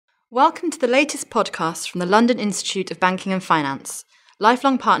Welcome to the latest podcast from the London Institute of Banking and Finance,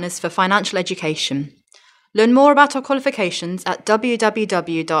 lifelong partners for financial education. Learn more about our qualifications at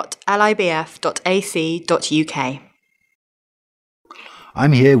www.libf.ac.uk.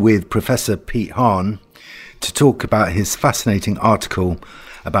 I'm here with Professor Pete Hahn to talk about his fascinating article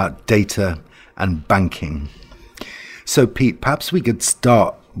about data and banking. So Pete, perhaps we could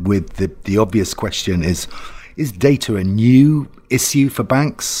start with the obvious question is data a new issue for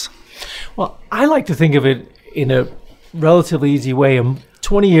banks? Well, I like to think of it in a relatively easy way.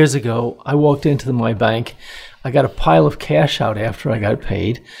 20 years ago, I walked into my bank. I got a pile of cash out after I got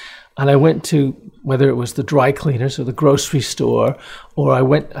paid. And I went to, whether it was the dry cleaners or the grocery store, or I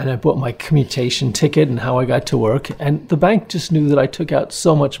went and I bought my commutation ticket and how I got to work. And the bank just knew that I took out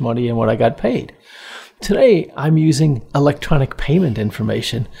so much money and what I got paid. Today, I'm using electronic payment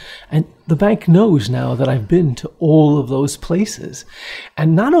information, and the bank knows now that I've been to all of those places.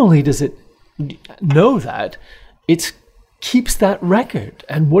 And not only does it know that, it keeps that record.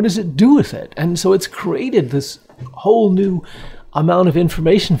 And what does it do with it? And so it's created this whole new amount of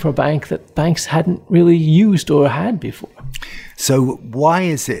information for a bank that banks hadn't really used or had before. So why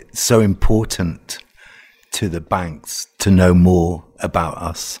is it so important to the banks to know more about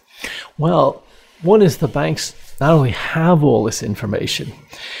us? Well, one is the banks not only have all this information,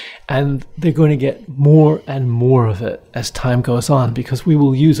 and they're going to get more and more of it as time goes on, because we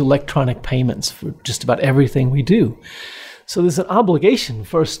will use electronic payments for just about everything we do. So there's an obligation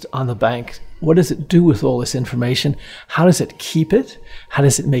first on the bank. What does it do with all this information? How does it keep it? How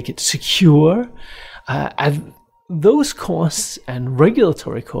does it make it secure? And those costs and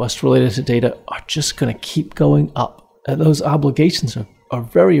regulatory costs related to data are just going to keep going up. And those obligations are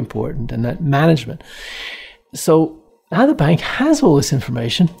very important, and that management. So now the bank has all this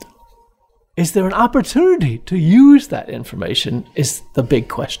information. Is there an opportunity to use that information is the big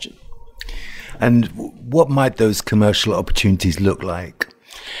question. And what might those commercial opportunities look like?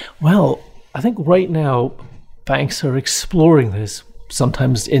 Well, I think right now banks are exploring this,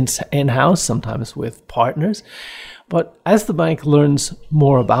 sometimes in-house, sometimes with partners. But as the bank learns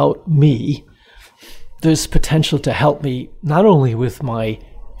more about me, there's potential to help me not only with my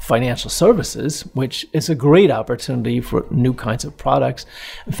financial services, which is a great opportunity for new kinds of products.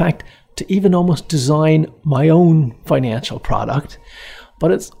 In fact, to even almost design my own financial product. But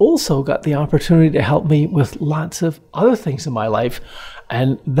it's also got the opportunity to help me with lots of other things in my life.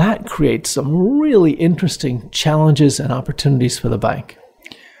 And that creates some really interesting challenges and opportunities for the bank.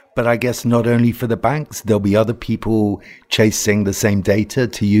 But I guess not only for the banks, there'll be other people chasing the same data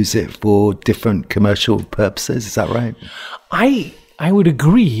to use it for different commercial purposes. Is that right? I would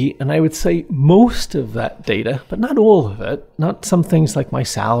agree, and I would say most of that data, but not all of it, not some things like my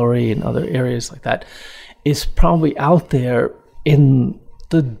salary and other areas like that, is probably out there in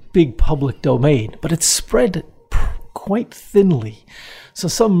the big public domain, but it's spread quite thinly. So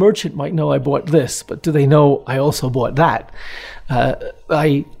some merchant might know I bought this, but do they know I also bought that?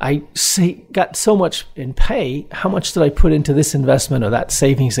 I got so much in pay. How much did I put into this investment or that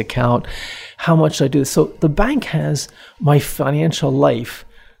savings account? How much did I do this? So the bank has my financial life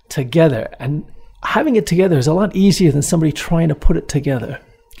together, and having it together is a lot easier than somebody trying to put it together.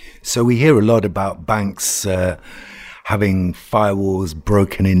 So we hear a lot about banks having firewalls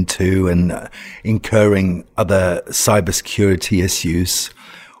broken into and incurring other cybersecurity issues.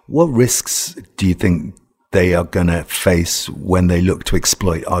 What risks do you think they are going to face when they look to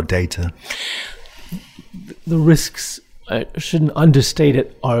exploit our data? The risks, I shouldn't understate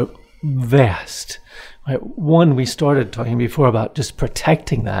it, are vast. One, we started talking before about just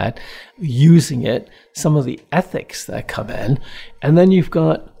protecting that, using it, some of the ethics that come in, and then you've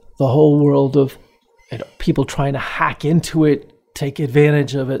got the whole world of people trying to hack into it, take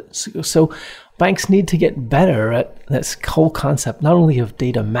advantage of it. So banks need to get better at this whole concept, not only of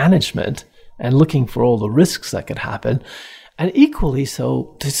data management and looking for all the risks that could happen, and equally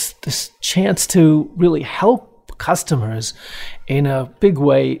so this chance to really help customers in a big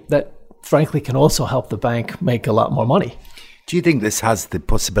way that frankly can also help the bank make a lot more money. Do you think this has the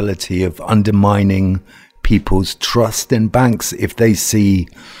possibility of undermining people's trust in banks if they see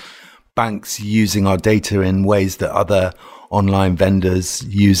banks using our data in ways that other online vendors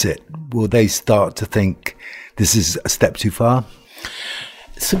use it? Will they start to think this is a step too far?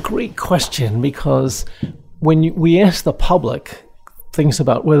 It's a great question, because when we ask the public things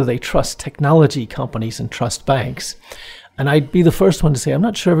about whether they trust technology companies and trust banks, and I'd be the first one to say I'm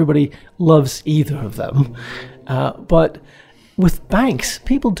not sure everybody loves either of them, but with banks,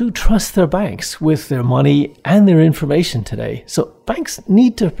 people do trust their banks with their money and their information today. So banks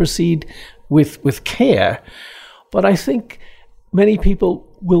need to proceed with care. But I think many people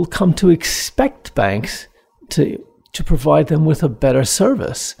will come to expect banks to provide them with a better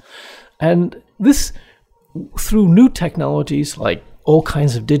service. And this, through new technologies like all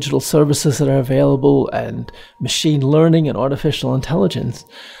kinds of digital services that are available and machine learning and artificial intelligence,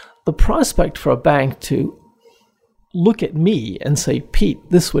 the prospect for a bank to look at me and say, Pete,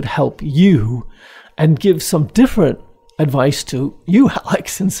 this would help you, and give some different advice to you,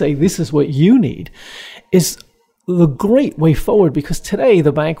 Alex, and say, this is what you need, is the great way forward. Because today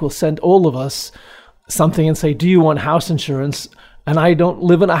the bank will send all of us something and say, do you want house insurance? And I don't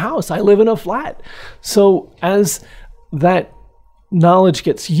live in a house, I live in a flat. So as that knowledge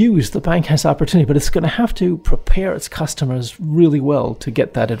gets used, the bank has opportunity, but it's going to have to prepare its customers really well to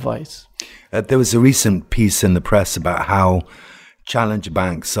get that advice. There was a recent piece in the press about how challenger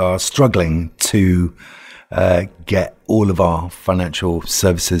banks are struggling to get all of our financial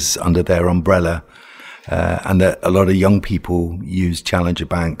services under their umbrella, and that a lot of young people use challenger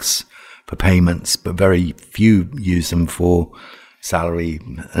banks for payments, but very few use them for salary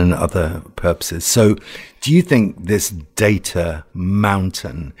and other purposes. So do you think this data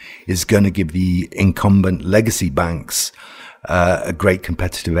mountain is going to give the incumbent legacy banks a great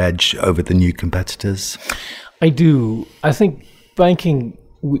competitive edge over the new competitors? I do. I think banking,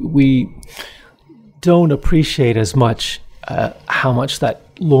 we don't appreciate as much how much that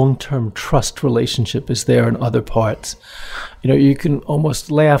long-term trust relationship is there in other parts. You know, you can almost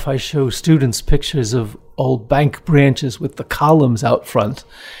laugh. I show students pictures of old bank branches with the columns out front.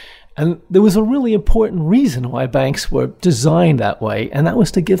 And there was a really important reason why banks were designed that way, and that was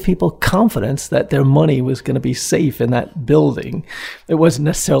to give people confidence that their money was going to be safe in that building. It wasn't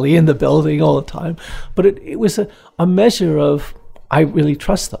necessarily in the building all the time, but it was a measure of, I really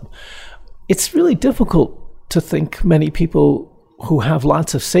trust them. It's really difficult to think many people who have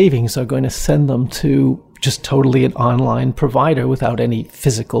lots of savings are going to send them to just totally an online provider without any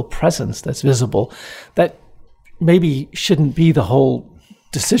physical presence that's visible. That maybe shouldn't be the whole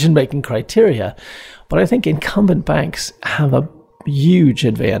decision-making criteria, but I think incumbent banks have a huge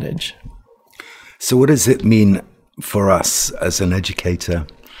advantage. So what does it mean for us as an educator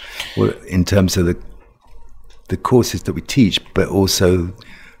in terms of the courses that we teach, but also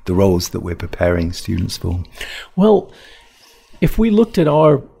the roles that we're preparing students for? Well, if we looked at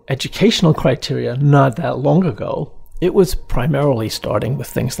our educational criteria not that long ago, it was primarily starting with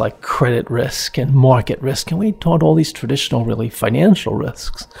things like credit risk and market risk, and we taught all these traditional, really financial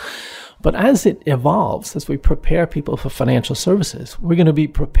risks. But as it evolves, as we prepare people for financial services, we're going to be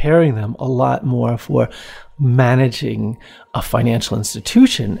preparing them a lot more for managing a financial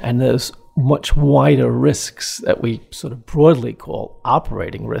institution and those much wider risks that we sort of broadly call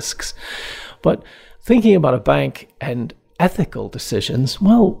operating risks. But thinking about a bank and ethical decisions,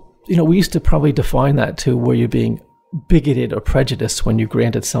 well, you know, we used to probably define that to where you're being bigoted or prejudiced when you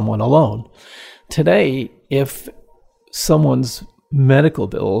granted someone a loan. Today, if someone's medical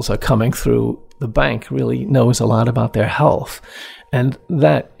bills are coming through, the bank really knows a lot about their health. And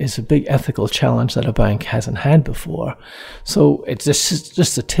that is a big ethical challenge that a bank hasn't had before. So it's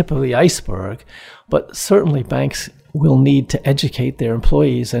just the tip of the iceberg. But certainly banks will need to educate their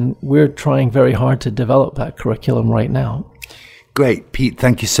employees, and we're trying very hard to develop that curriculum right now. Great. Pete,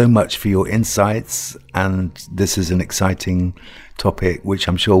 thank you so much for your insights. And this is an exciting topic, which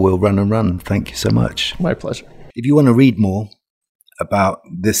I'm sure will run and run. Thank you so much. My pleasure. If you want to read more about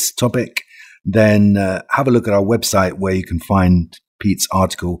this topic, then have a look at our website where you can find Pete's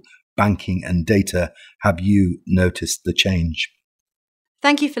article, Banking and Data. Have you noticed the change?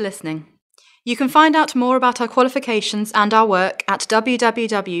 Thank you for listening. You can find out more about our qualifications and our work at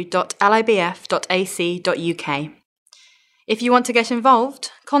www.libf.ac.uk. If you want to get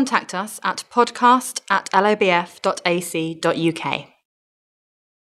involved, contact us at podcast@libf.ac.uk.